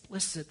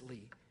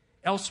explicitly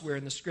elsewhere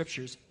in the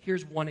scriptures.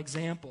 Here's one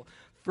example.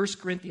 1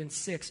 Corinthians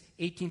 6,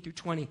 18 through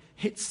 20.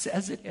 It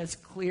says it as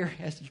clear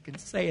as you can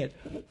say it.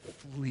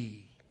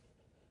 Flee.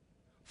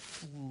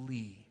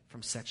 Flee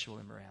from sexual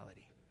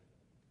immorality.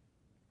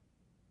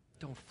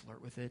 Don't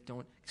flirt with it.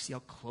 Don't see how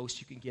close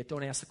you can get.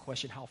 Don't ask the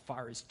question, how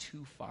far is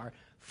too far?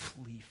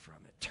 Flee from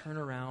it. Turn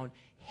around,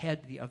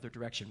 head the other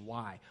direction.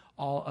 Why?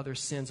 All other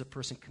sins a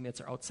person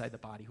commits are outside the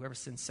body. Whoever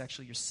sins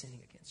sexually, you're sinning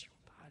against your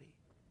own body.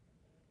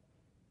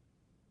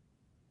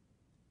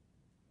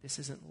 This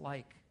isn't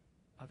like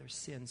other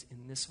sins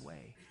in this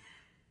way.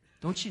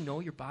 Don't you know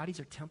your bodies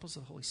are temples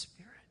of the Holy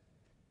Spirit,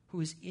 who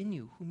is in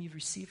you, whom you've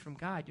received from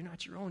God? You're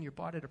not your own. You're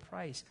bought at a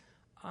price.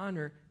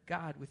 Honor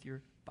God with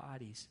your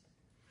bodies.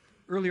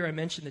 Earlier I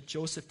mentioned that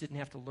Joseph didn't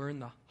have to learn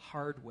the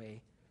hard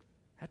way.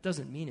 That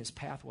doesn't mean his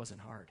path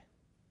wasn't hard.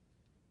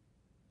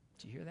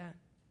 Did you hear that?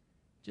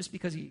 Just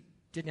because he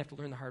didn't have to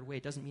learn the hard way,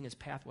 it doesn't mean his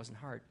path wasn't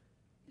hard.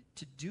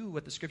 To do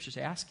what the Scripture's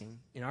asking,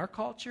 in our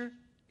culture,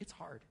 it's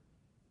hard.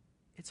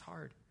 It's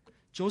hard.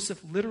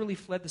 Joseph literally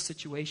fled the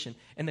situation,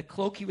 and the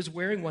cloak he was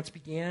wearing once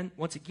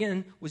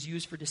again was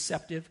used for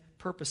deceptive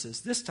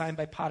purposes, this time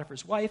by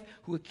Potiphar's wife,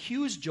 who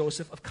accused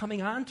Joseph of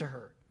coming on to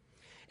her.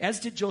 As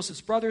did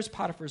Joseph's brothers,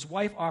 Potiphar's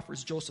wife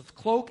offers Joseph's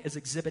cloak as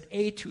exhibit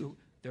A to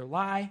their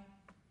lie,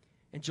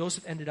 and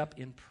Joseph ended up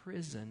in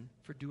prison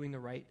for doing the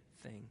right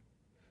thing.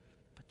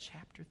 But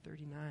chapter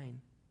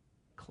 39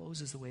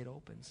 closes the way it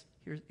opens.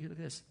 Here, look at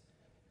this.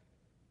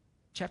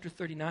 Chapter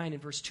 39 in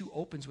verse 2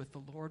 opens with, "The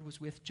Lord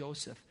was with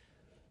Joseph."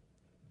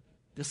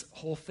 This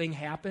whole thing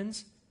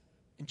happens,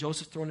 and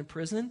Joseph's thrown in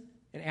prison,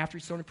 and after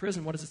he's thrown in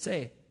prison, what does it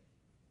say?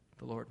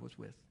 The Lord was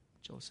with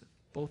Joseph.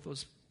 Both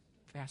those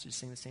passages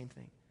saying the same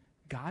thing.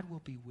 God will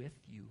be with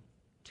you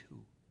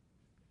too.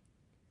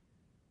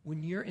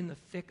 When you're in the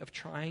thick of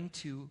trying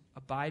to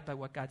abide by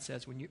what God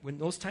says, when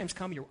those times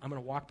come, I'm going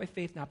to walk by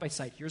faith, not by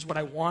sight. Here's what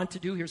I want to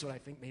do. Here's what I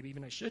think maybe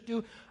even I should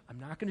do. I'm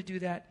not going to do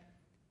that.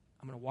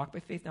 I'm going to walk by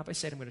faith, not by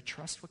sight. I'm going to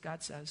trust what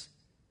God says.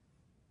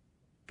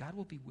 God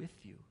will be with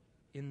you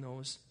in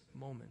those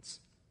moments.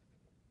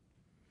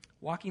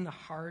 Walking the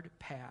hard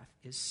path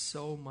is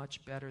so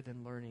much better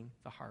than learning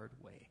the hard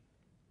way.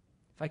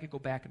 If I could go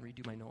back and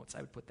redo my notes,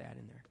 I would put that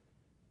in there.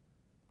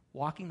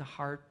 Walking the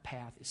hard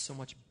path is so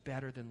much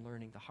better than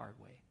learning the hard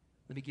way.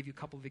 Let me give you a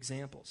couple of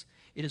examples.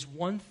 It is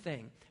one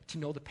thing to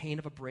know the pain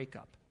of a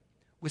breakup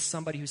with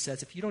somebody who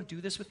says, if you don't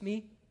do this with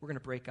me, we're going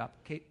to break up.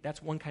 Okay,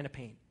 that's one kind of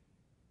pain.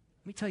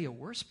 Let me tell you a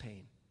worse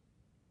pain.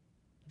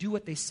 do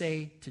what they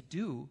say to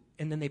do,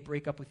 and then they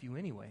break up with you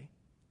anyway,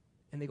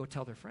 and they go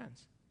tell their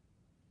friends.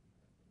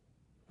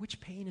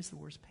 Which pain is the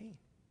worst pain?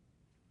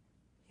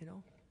 You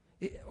know?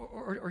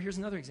 Or here's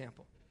another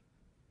example.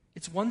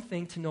 It's one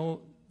thing to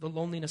know the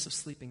loneliness of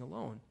sleeping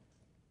alone.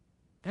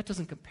 That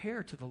doesn't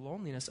compare to the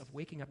loneliness of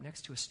waking up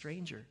next to a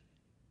stranger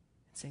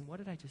and saying, what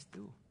did I just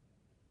do?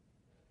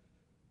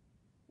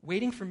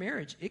 Waiting for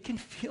marriage, it can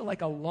feel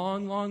like a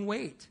long, long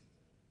wait.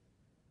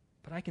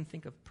 But I can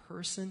think of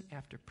person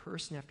after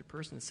person after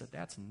person that said,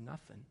 that's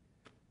nothing.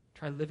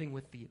 Try living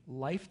with the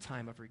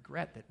lifetime of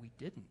regret that we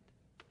didn't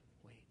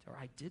wait, or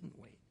I didn't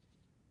wait.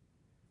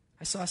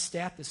 I saw a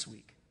stat this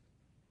week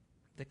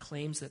that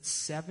claims that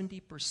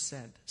 70%,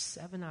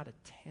 7 out of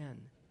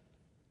 10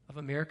 of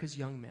America's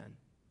young men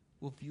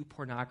will view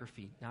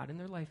pornography, not in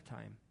their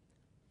lifetime,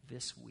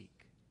 this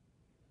week.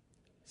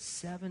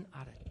 7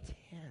 out of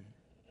 10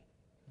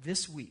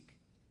 this week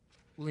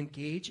will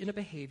engage in a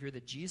behavior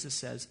that Jesus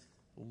says,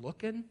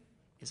 looking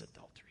is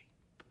adultery,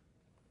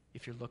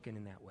 if you're looking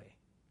in that way.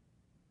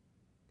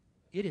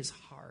 It is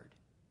hard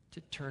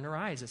to turn our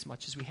eyes as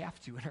much as we have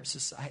to in our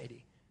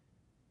society.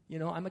 You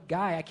know, I'm a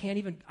guy, I can't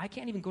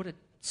even go to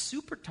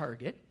Super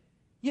Target.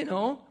 You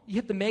know, you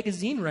hit the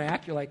magazine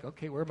rack, you're like,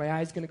 okay, where are my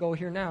eyes going to go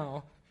here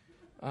now?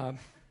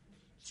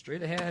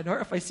 Straight ahead. Or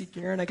if I see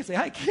Karen, I can say,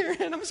 hi,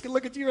 Karen. I'm just going to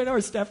look at you right now.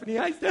 Or Stephanie.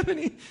 Hi,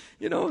 Stephanie.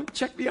 You know,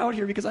 check me out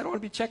here because I don't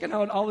want to be checking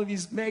out all of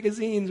these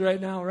magazines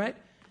right now, right?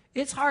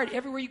 It's hard.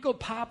 Everywhere you go,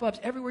 pop-ups.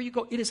 Everywhere you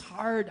go, it is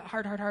hard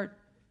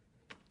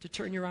to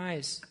turn your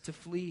eyes, to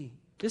flee.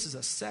 This is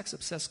a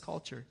sex-obsessed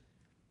culture,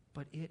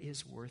 but it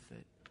is worth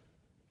it.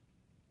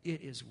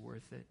 It is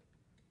worth it.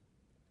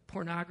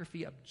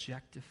 Pornography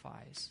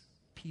objectifies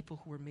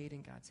people who are made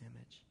in God's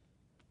image.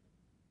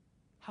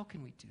 How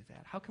can we do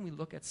that? How can we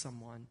look at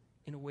someone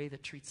in a way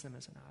that treats them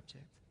as an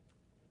object?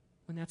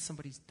 When that's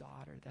somebody's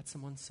daughter, that's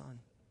someone's son,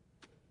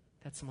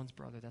 that's someone's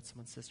brother, that's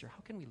someone's sister.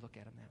 How can we look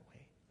at them that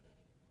way?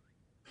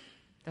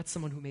 That's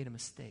someone who made a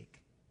mistake,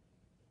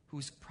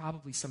 who's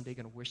probably someday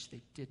going to wish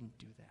they didn't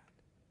do that.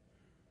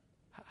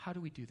 How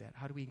do we do that?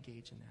 How do we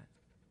engage in that?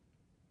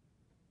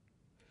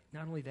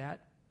 Not only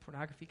that,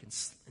 pornography can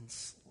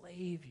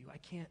enslave you. I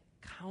can't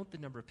count the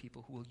number of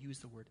people who will use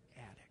the word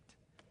addict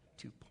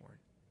to porn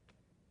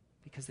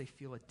because they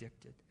feel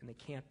addicted and they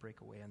can't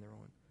break away on their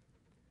own.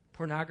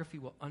 Pornography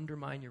will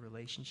undermine your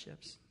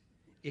relationships.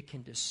 It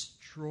can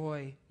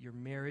destroy your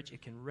marriage.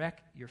 It can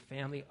wreck your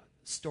family.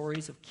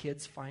 Stories of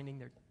kids finding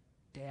their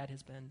dad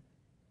has been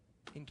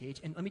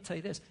engaged. And let me tell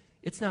you this,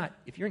 it's not,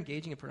 if you're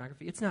engaging in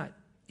pornography, it's not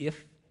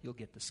if you'll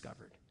get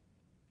discovered.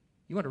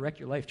 You want to wreck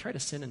your life, try to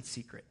sin in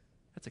secret.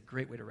 That's a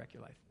great way to wreck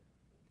your life.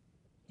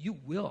 You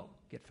will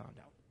get found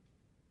out.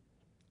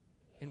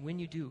 And when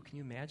you do, can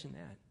you imagine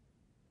that?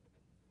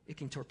 It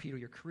can torpedo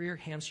your career,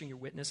 hamstring your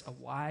witness. A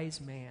wise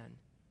man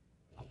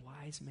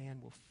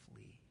will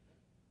flee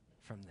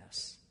from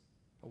this.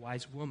 A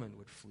wise woman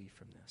would flee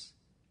from this.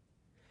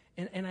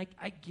 And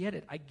I get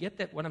it. I get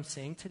that what I'm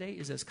saying today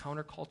is as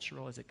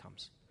countercultural as it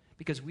comes.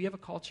 Because we have a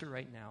culture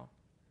right now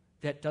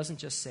that doesn't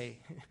just say,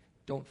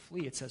 don't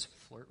flee. It says,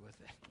 flirt with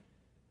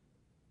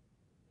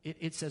it.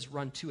 It says,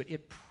 run to it.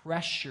 It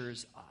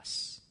pressures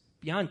us.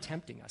 Beyond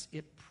tempting us,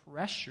 it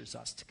pressures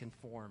us to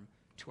conform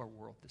to our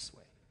world this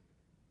way.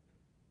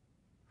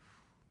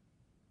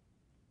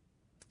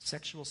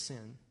 Sexual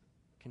sin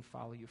can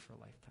follow you for a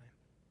lifetime.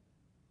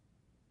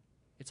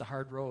 It's a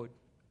hard road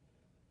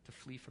to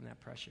flee from that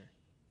pressure.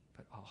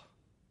 But,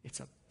 it's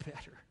a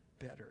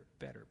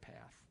better path.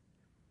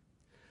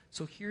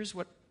 So here's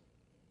what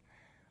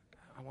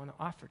I want to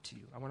offer to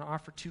you. I want to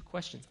offer 2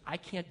 questions. I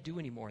can't do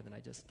any more than I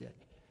just did.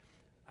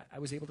 I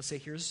was able to say,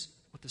 here's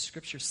what the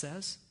Scripture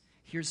says.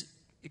 Here's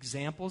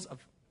examples of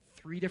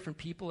 3 different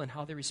people and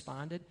how they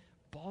responded.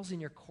 Ball's in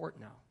your court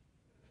now.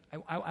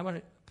 I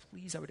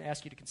would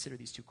ask you to consider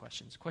these 2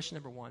 questions. Question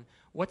number 1,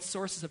 what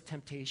sources of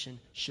temptation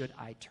should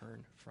I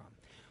turn from?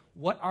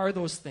 What are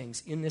those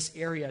things in this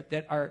area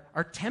that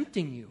are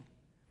tempting you?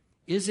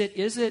 Is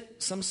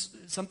it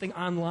something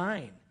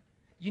online?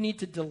 You need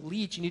to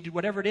delete, you need to do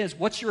whatever it is.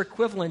 What's your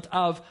equivalent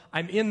of,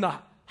 I'm in the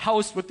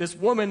house with this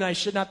woman, I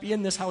should not be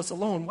in this house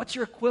alone? What's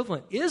your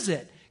equivalent? Is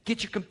it,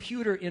 get your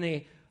computer in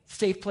a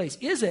safe place?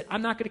 Is it,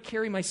 I'm not going to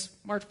carry my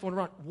smartphone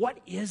around? What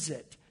is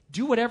it?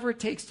 Do whatever it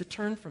takes to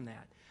turn from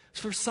that.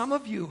 For some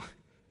of you,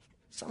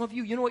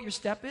 you know what your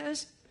step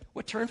is?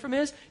 What turn from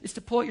is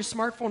to pull out your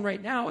smartphone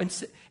right now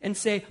and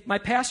say, my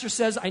pastor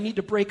says I need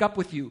to break up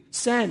with you.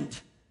 Send.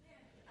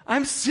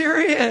 I'm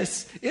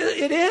serious.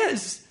 It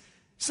is.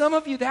 Some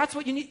of you, that's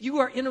what you need. You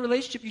are in a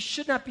relationship. You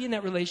should not be in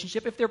that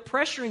relationship. If they're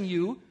pressuring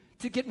you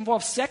to get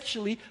involved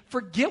sexually,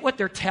 forget what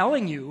they're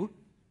telling you.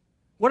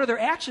 What are their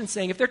actions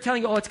saying? If they're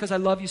telling you, it's because I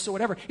love you, so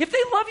whatever. If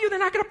they love you, they're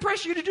not going to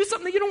pressure you to do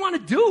something that you don't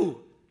want to do.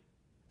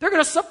 They're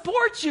going to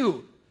support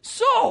you.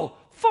 So,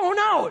 phone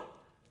out.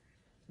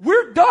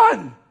 We're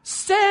done.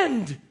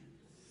 Send.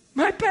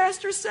 My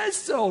pastor says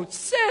so.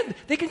 Send.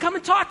 They can come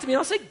and talk to me, and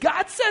I'll say,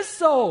 God says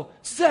so.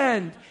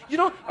 Send.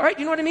 All right,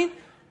 you know what I mean?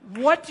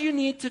 What do you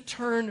need to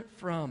turn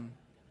from?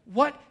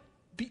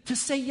 to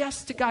say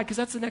yes to God, because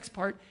that's the next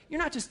part. You're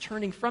not just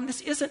turning from.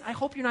 This isn't, I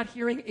hope you're not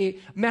hearing a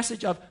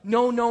message of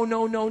no, no,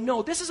 no, no,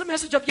 no. This is a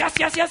message of yes,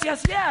 yes, yes,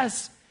 yes,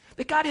 yes.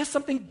 That God has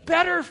something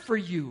better for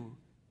you.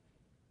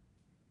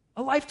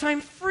 A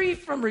lifetime free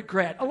from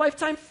regret. A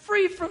lifetime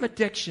free from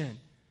addiction.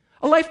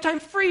 A lifetime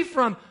free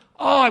from,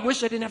 oh, I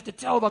wish I didn't have to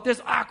tell about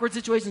this awkward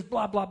situations,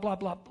 blah, blah, blah,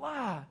 blah,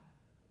 blah.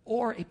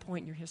 Or a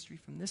point in your history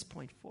from this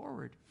point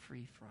forward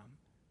free from.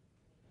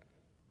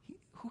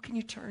 Who can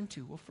you turn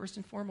to? Well, first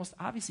and foremost,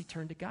 obviously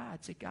turn to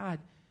God. Say, God,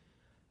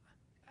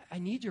 I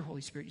need your Holy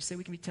Spirit. You say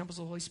we can be temples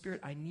of the Holy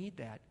Spirit. I need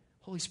that.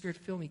 Holy Spirit,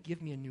 fill me.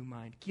 Give me a new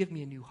mind. Give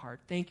me a new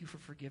heart. Thank you for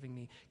forgiving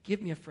me.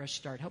 Give me a fresh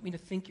start. Help me to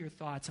think your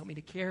thoughts. Help me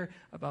to care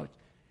about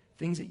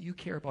things that you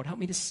care about. Help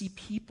me to see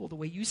people the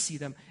way you see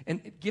them.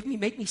 And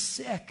make me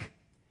sick.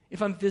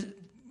 If I'm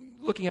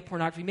looking at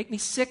pornography, make me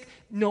sick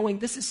knowing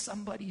this is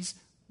somebody's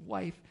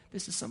wife.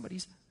 This is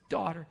somebody's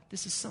daughter.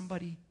 This is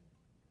somebody,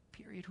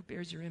 period, who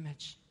bears your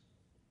image.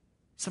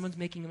 Someone's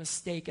making a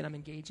mistake and I'm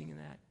engaging in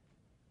that.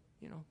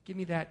 Give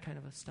me that kind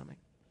of a stomach.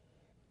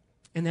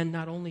 And then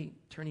not only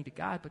turning to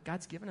God, but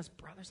God's given us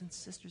brothers and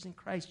sisters in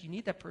Christ. You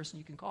need that person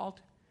you can call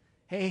to.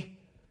 Hey,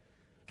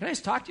 can I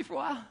just talk to you for a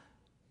while?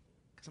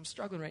 Because I'm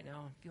struggling right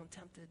now. I'm feeling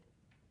tempted.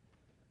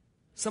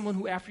 Someone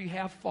who, after you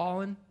have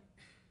fallen,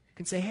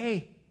 can say,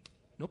 hey,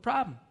 no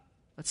problem.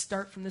 Let's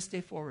start from this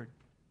day forward.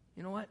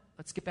 You know what?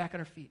 Let's get back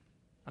on our feet.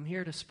 I'm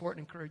here to support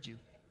and encourage you.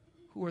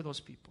 Who are those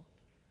people?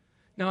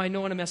 Now, I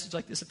know in a message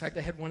like this, in fact,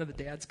 I had one of the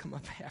dads come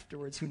up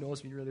afterwards who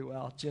knows me really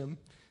well. Jim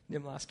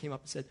Nimlas came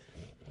up and said,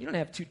 you don't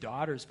have 2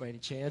 daughters by any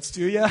chance,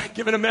 do you?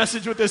 Giving a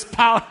message with this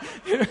power.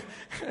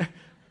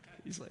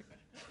 He's like,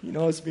 he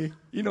knows me.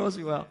 He knows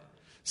me well.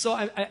 So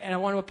I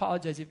want to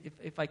apologize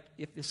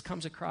if this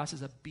comes across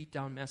as a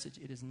beat-down message.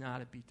 It is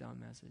not a beat-down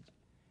message.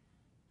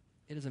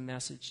 It is a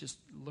message just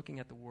looking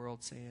at the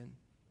world saying,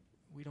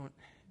 do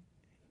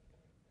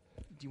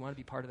you want to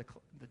be part of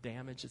the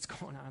damage that's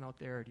going on out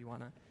there, or do you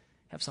want to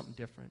have something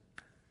different?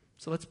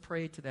 So let's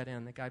pray to that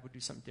end, that God would do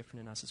something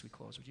different in us as we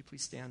close. Would you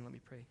please stand and let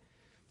me pray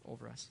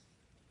over us?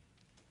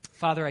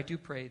 Father, I do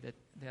pray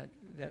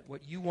that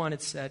what you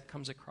wanted said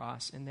comes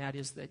across, and that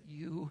is that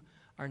you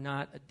are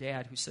not a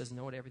dad who says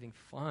no to everything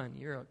fun.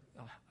 You're a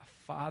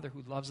father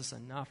who loves us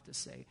enough to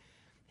say,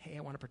 hey,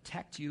 I want to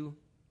protect you.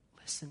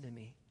 Listen to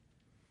me.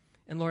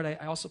 And Lord, I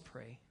also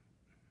pray.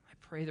 I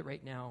pray that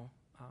right now,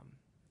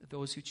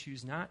 those who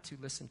choose not to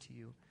listen to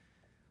you,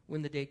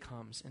 when the day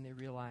comes and they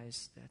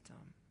realize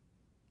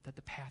that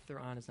the path they're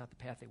on is not the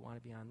path they want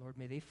to be on, Lord,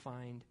 may they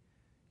find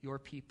your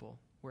people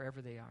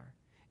wherever they are.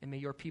 And may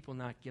your people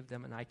not give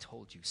them an I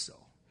told you so.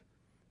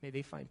 May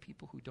they find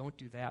people who don't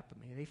do that, but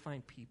may they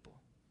find people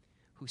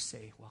who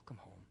say, welcome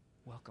home,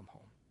 welcome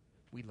home.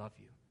 We love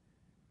you.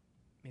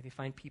 May they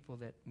find people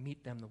that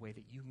meet them the way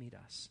that you meet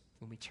us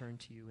when we turn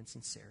to you in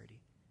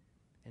sincerity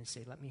and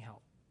say, let me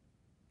help.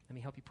 Let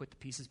me help you put the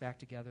pieces back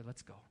together.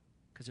 Let's go.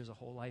 Because there's a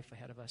whole life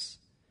ahead of us,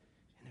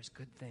 and there's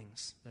good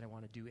things that I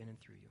want to do in and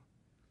through you.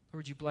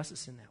 Lord, would you bless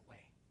us in that way?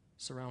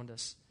 Surround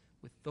us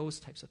with those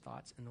types of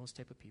thoughts and those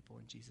type of people.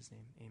 In Jesus'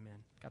 name,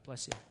 amen. God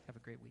bless you. Have a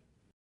great week.